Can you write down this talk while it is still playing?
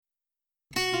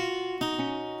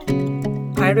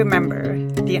I remember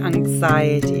the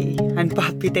anxiety and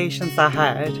palpitations I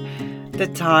had the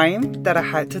time that I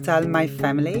had to tell my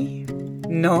family,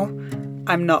 no,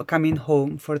 I'm not coming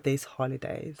home for these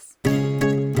holidays.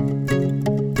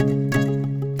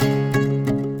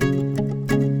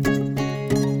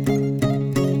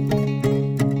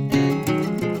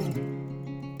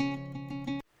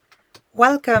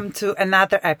 Welcome to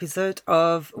another episode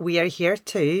of We Are Here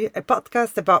Too, a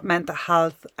podcast about mental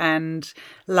health and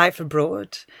life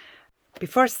abroad.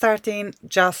 Before starting,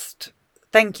 just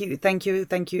thank you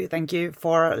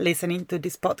for listening to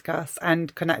this podcast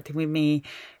and connecting with me.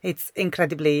 It's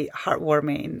incredibly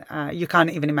heartwarming. You can't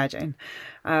even imagine.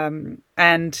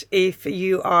 And if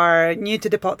you are new to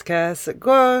the podcast,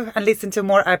 go and listen to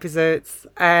more episodes.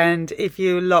 And if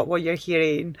you love what you're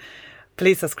hearing,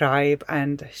 please subscribe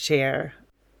and share.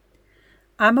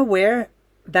 I'm aware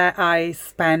that I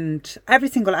spend every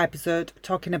single episode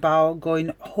talking about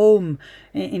going home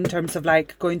in terms of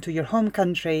like going to your home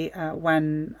country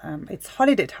when it's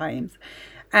holiday times.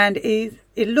 And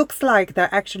it looks like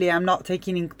that actually I'm not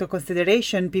taking into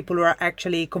consideration people who are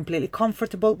actually completely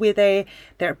comfortable with it.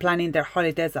 They're planning their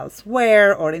holidays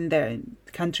elsewhere or in the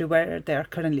country where they're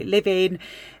currently living.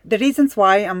 The reasons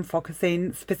why I'm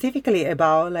focusing specifically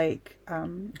about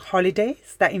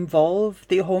holidays that involve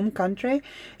the home country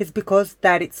is because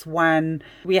that it's when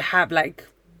we have like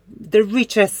the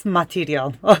richest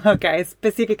material, okay,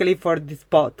 specifically for this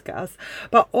podcast,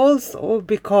 but also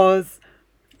because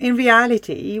in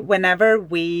reality, whenever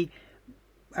we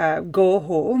go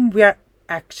home, we are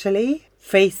actually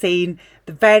facing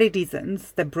the very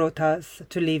reasons that brought us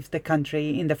to leave the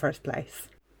country in the first place.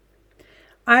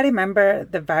 I remember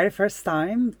the very first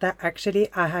time that actually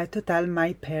I had to tell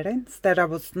my parents that I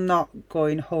was not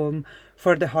going home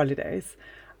for the holidays.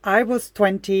 I was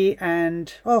 20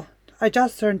 and, I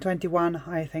just turned 21,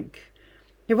 I think.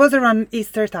 It was around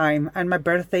Easter time and my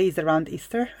birthday is around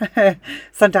Easter.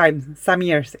 Some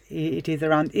years it is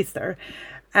around Easter.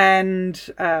 And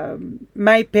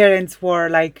my parents were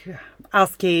like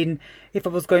asking if I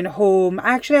was going home.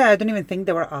 Actually, I don't even think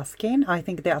they were asking. I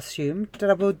think they assumed that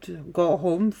I would go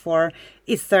home for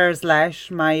Easter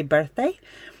 / my birthday.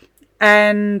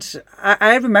 And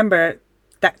I remember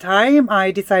that time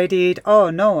I decided,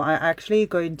 oh no, I'm actually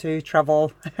going to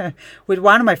travel with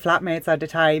one of my flatmates at the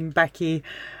time, Becky.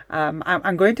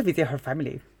 I'm going to visit her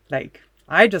family.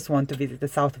 I just want to visit the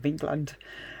south of England.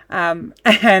 And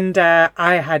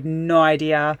I had no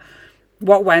idea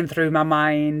what went through my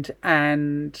mind.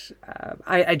 And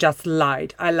I just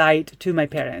lied. I lied to my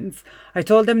parents. I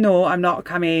told them, no, I'm not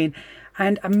coming.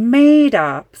 And I made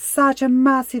up such a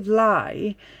massive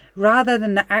lie rather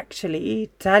than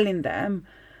actually telling them,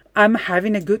 I'm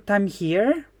having a good time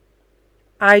here.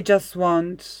 I just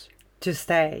want to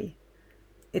stay.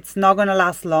 It's not going to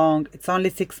last long. It's only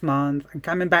 6 months. I'm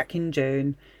coming back in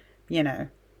June.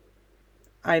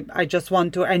 I just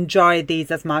want to enjoy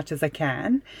these as much as I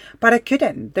can. But I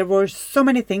couldn't. There were so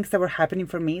many things that were happening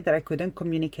for me that I couldn't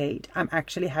communicate. I'm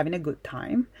actually having a good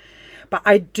time. But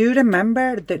I do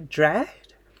remember the dread,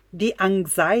 the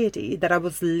anxiety that I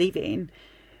was living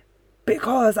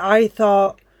because I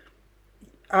thought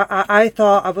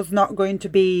I was not going to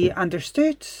be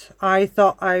understood. I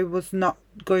thought I was not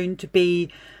going to be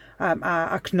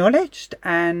acknowledged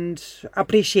and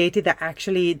appreciated that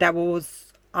actually that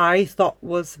was, I thought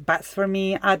was best for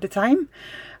me at the time.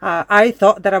 I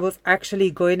thought that I was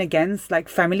actually going against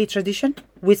family tradition.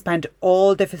 We spent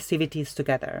all the festivities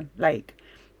together.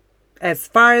 As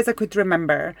far as I could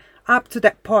remember, up to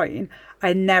that point,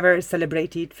 I never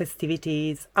celebrated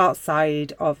festivities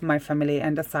outside of my family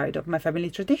and outside of my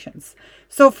family traditions.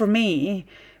 So for me,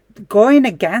 going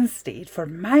against it for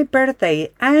my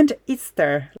birthday and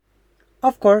Easter,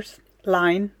 of course,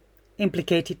 lying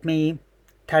implicated me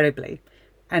terribly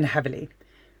and heavily.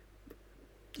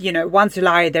 Once you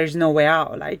lie, there's no way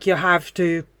out. You have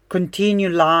to continue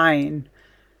lying,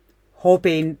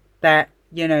 hoping that,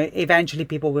 eventually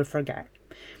people will forget.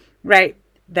 Right?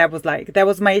 That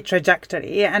was my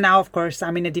trajectory. And now, of course,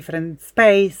 I'm in a different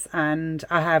space and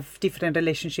I have different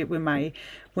relationship with my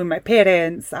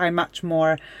parents. I'm much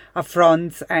more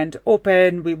upfront and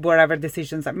open with whatever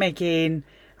decisions I'm making.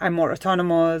 I'm more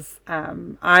autonomous.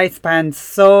 I spend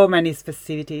so many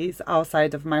festivities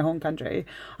outside of my home country.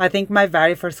 I think my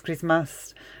very first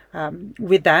Christmas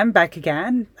with them back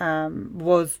again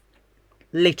was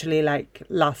literally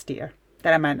last year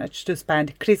that I managed to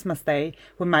spend Christmas Day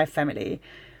with my family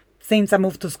since I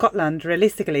moved to Scotland,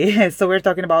 realistically. So we're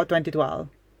talking about 2012.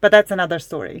 But that's another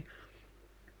story.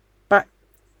 But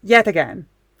yet again,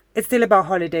 it's still about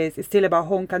holidays. It's still about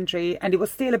home country. And it was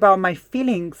still about my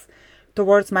feelings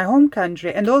towards my home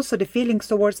country and also the feelings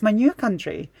towards my new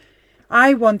country.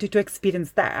 I wanted to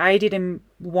experience that. I didn't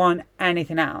want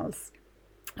anything else.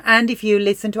 And if you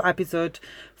listen to episode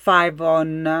 5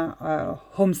 on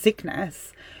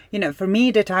homesickness, for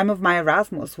me, the time of my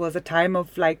Erasmus was a time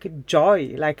of like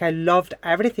joy. Like I loved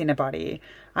everything about it.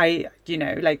 I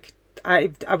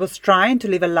was trying to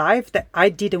live a life that I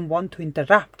didn't want to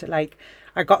interrupt. Like,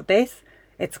 I got this.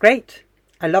 It's great.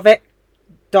 I love it.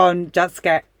 Don't just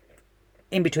get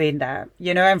in between there,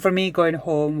 and for me, going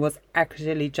home was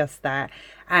actually just that.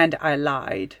 And I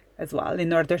lied as well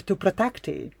in order to protect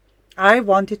it. I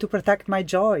wanted to protect my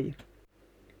joy.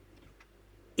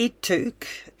 It took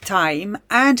time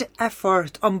and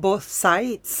effort on both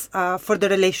sides for the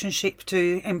relationship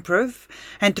to improve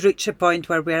and to reach a point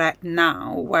where we're at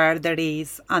now, where there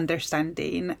is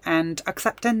understanding and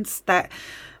acceptance that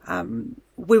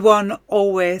we won't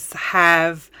always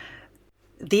have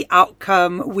the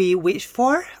outcome we wish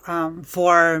for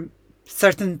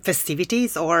certain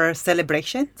festivities or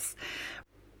celebrations.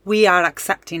 We are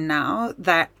accepting now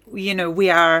that, we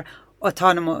are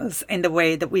autonomous in the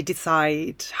way that we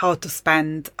decide how to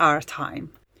spend our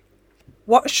time.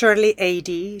 What surely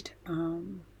aided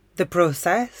the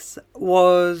process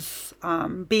was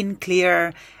being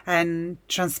clear and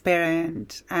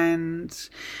transparent and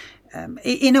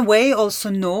in a way also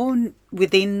known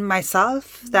within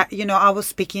myself that, I was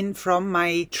speaking from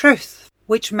my truth,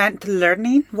 which meant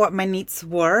learning what my needs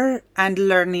were and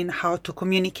learning how to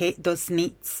communicate those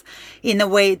needs in a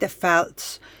way that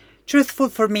felt truthful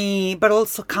for me, but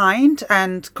also kind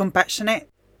and compassionate.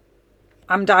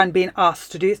 I'm done being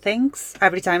asked to do things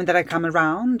every time that I come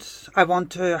around. I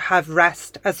want to have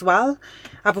rest as well.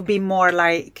 I would be more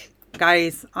like,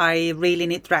 guys, I really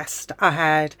need rest. I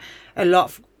had a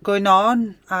lot going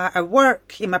on at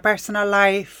work, in my personal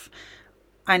life.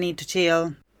 I need to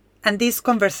chill. And this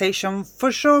conversation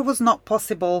for sure was not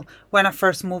possible when I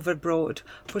first moved abroad.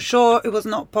 For sure it was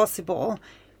not possible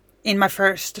in my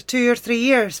first 2 or 3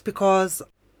 years because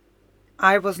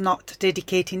I was not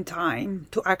dedicating time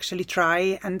to actually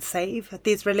try and save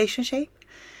this relationship.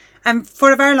 And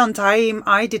for a very long time,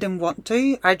 I didn't want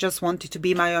to. I just wanted to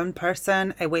be my own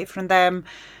person, away from them.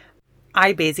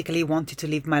 I basically wanted to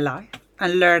live my life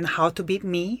and learn how to be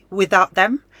me without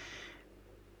them.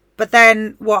 But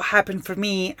then what happened for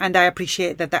me, and I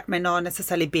appreciate that may not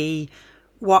necessarily be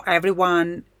what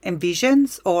everyone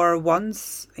envisions or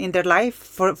wants in their life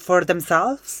for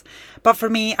themselves. But for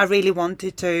me, I really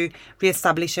wanted to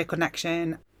reestablish a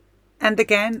connection. And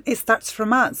again, it starts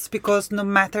from us, because no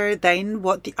matter then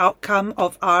what the outcome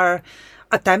of our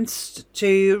attempts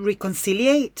to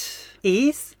reconciliate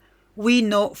is, we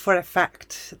know for a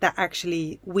fact that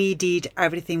actually we did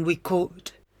everything we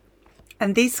could.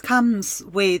 And this comes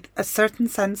with a certain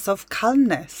sense of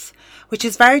calmness, which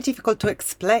is very difficult to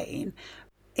explain.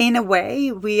 In a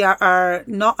way, we are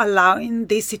not allowing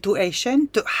this situation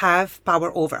to have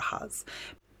power over us,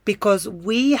 because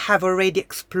we have already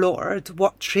explored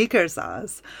what triggers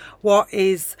us, what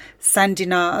is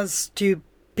sending us to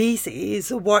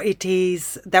pieces, what it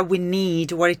is that we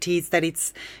need, what it is that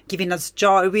it's giving us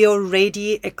joy. We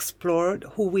already explored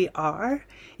who we are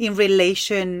in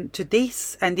relation to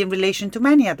this and in relation to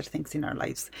many other things in our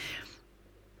lives.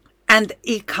 And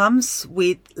it comes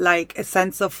with like a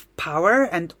sense of power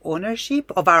and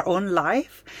ownership of our own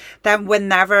life, that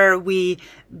whenever we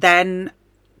then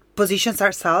positions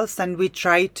ourselves and we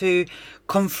try to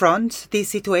confront these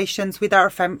situations with our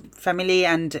family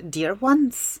and dear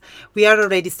ones, we are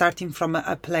already starting from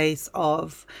a place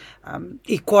of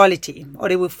equality, or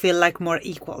it will feel like more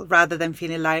equal, rather than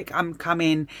feeling like I'm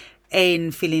coming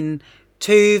in feeling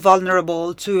too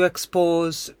vulnerable, too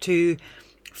exposed, too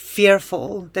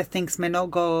fearful that things may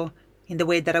not go in the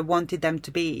way that I wanted them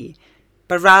to be.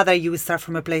 But rather you start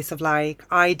from a place of like,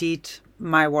 I did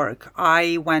my work.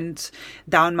 I went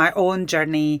down my own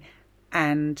journey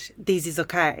and this is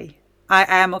okay. I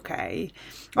am okay.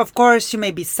 Of course, you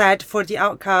may be sad for the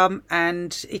outcome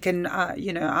and it can,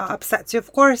 upset you.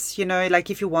 Of course, like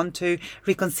if you want to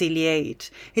reconciliate,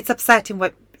 it's upsetting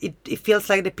what it feels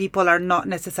like the people are not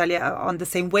necessarily on the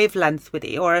same wavelength with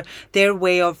it, or their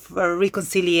way of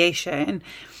reconciliation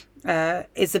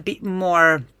is a bit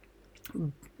more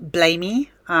blamey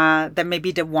than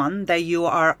maybe the one that you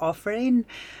are offering,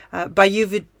 but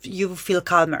you feel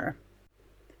calmer.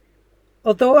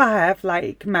 Although I have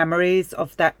like memories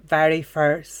of that very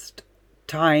first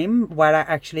time where I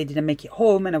actually didn't make it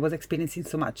home and I was experiencing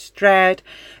so much dread,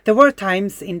 there were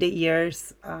times in the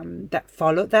years that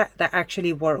followed that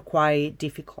actually were quite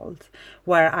difficult,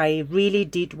 where I really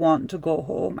did want to go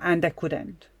home and I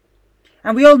couldn't.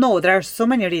 And we all know there are so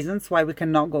many reasons why we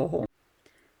cannot go home.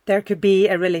 There could be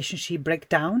a relationship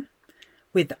breakdown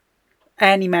with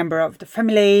any member of the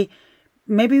family.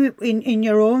 Maybe in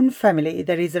your own family,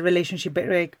 there is a relationship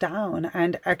breakdown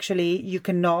and actually you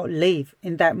cannot leave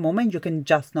in that moment. You can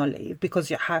just not leave because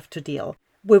you have to deal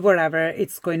with whatever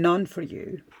it's going on for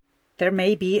you. There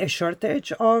may be a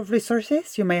shortage of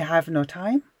resources. You may have no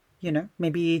time.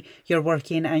 Maybe you're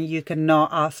working and you cannot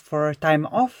ask for time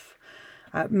off.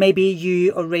 Maybe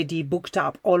you already booked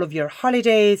up all of your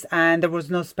holidays and there was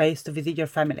no space to visit your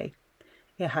family.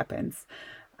 It happens.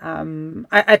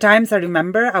 At times I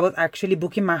remember I was actually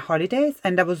booking my holidays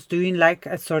and I was doing like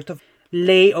a sort of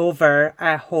layover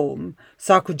at home.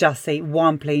 So I could just say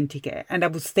one plane ticket and I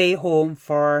would stay home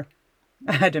for,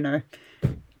 I don't know,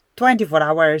 24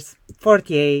 hours,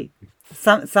 48,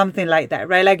 something like that,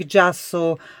 right? Like just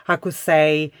so I could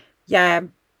say, yeah,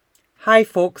 hi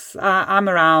folks, I'm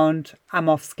around, I'm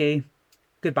off ski,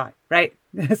 goodbye, right?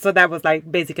 So that was like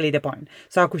basically the point.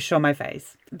 So I could show my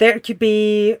face. There could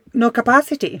be no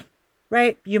capacity,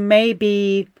 right? You may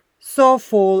be so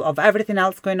full of everything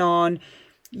else going on.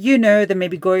 That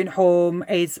maybe going home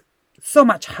is so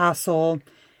much hassle.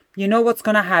 You know what's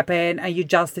going to happen and you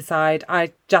just decide,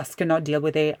 I just cannot deal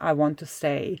with it. I want to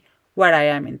stay where I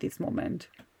am in this moment.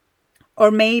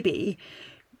 Or maybe,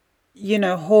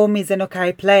 home is an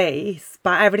okay place,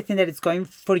 but everything that is going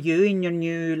for you in your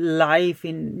new life,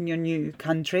 in your new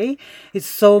country, is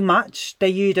so much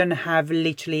that you don't have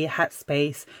literally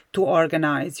headspace to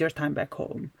organize your time back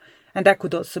home. And that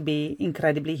could also be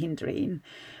incredibly hindering.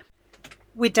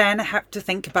 We then have to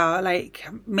think about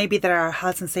maybe there are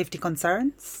health and safety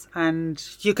concerns and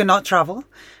you cannot travel.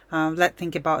 Let's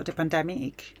think about the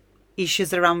pandemic,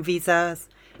 issues around visas,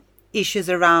 issues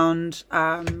around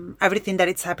everything that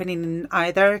is happening in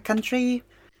either country,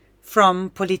 from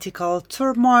political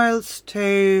turmoils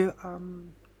to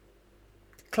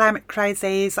climate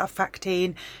crises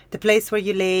affecting the place where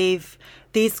you live.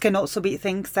 These can also be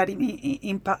things that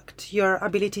impact your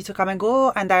ability to come and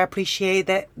go. And I appreciate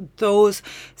that those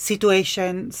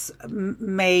situations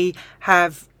may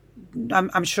have,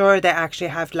 I'm sure they actually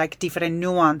have different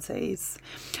nuances.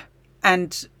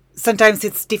 And sometimes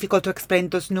it's difficult to explain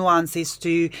those nuances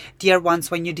to dear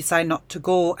ones when you decide not to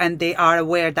go and they are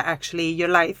aware that actually your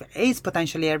life is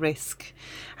potentially a risk.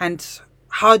 And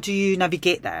how do you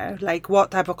navigate there?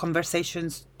 What type of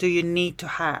conversations do you need to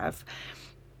have?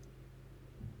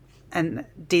 And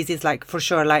this is for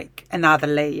sure another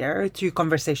layer to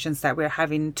conversations that we're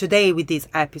having today with this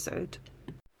episode.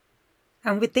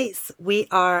 And with this, we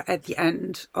are at the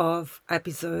end of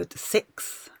episode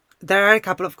 6. There are a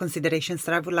couple of considerations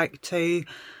that I would like to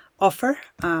offer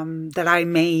that I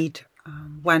made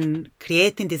when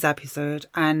creating this episode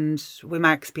and with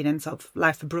my experience of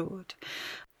life abroad.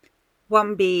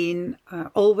 One being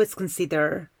always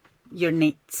consider your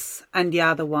needs, and the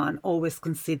other one, always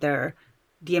consider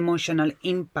the emotional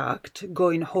impact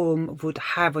going home would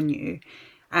have on you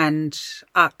and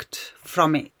act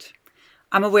from it.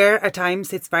 I'm aware at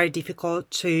times it's very difficult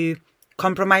to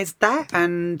compromise that,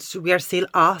 and we are still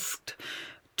asked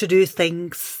to do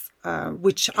things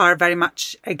which are very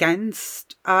much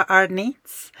against our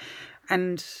needs.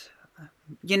 And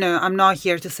I'm not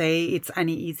here to say it's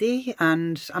any easy,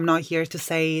 and I'm not here to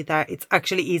say that it's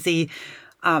actually easy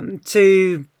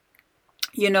to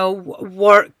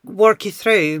work you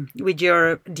through with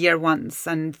your dear ones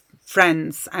and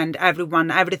friends and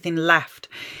everything left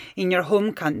in your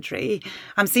home country.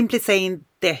 I'm simply saying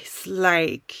this,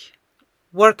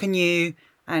 work on you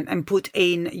and put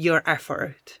in your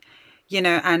effort,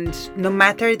 and no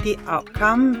matter the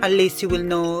outcome, at least you will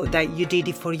know that you did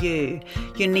it for you.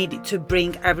 You need to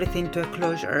bring everything to a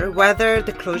closure, whether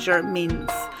the closure means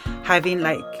having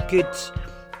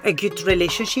a good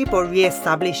relationship or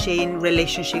re-establishing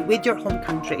relationship with your home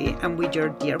country and with your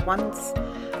dear ones,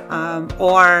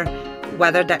 or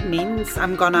whether that means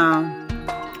I'm gonna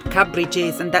cut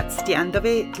bridges and that's the end of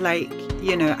it.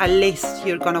 At least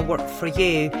you're gonna work for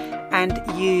you and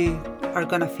you are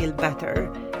gonna feel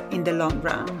better in the long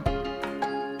run.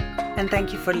 And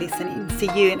thank you for listening.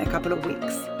 See you in a couple of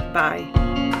weeks. Bye.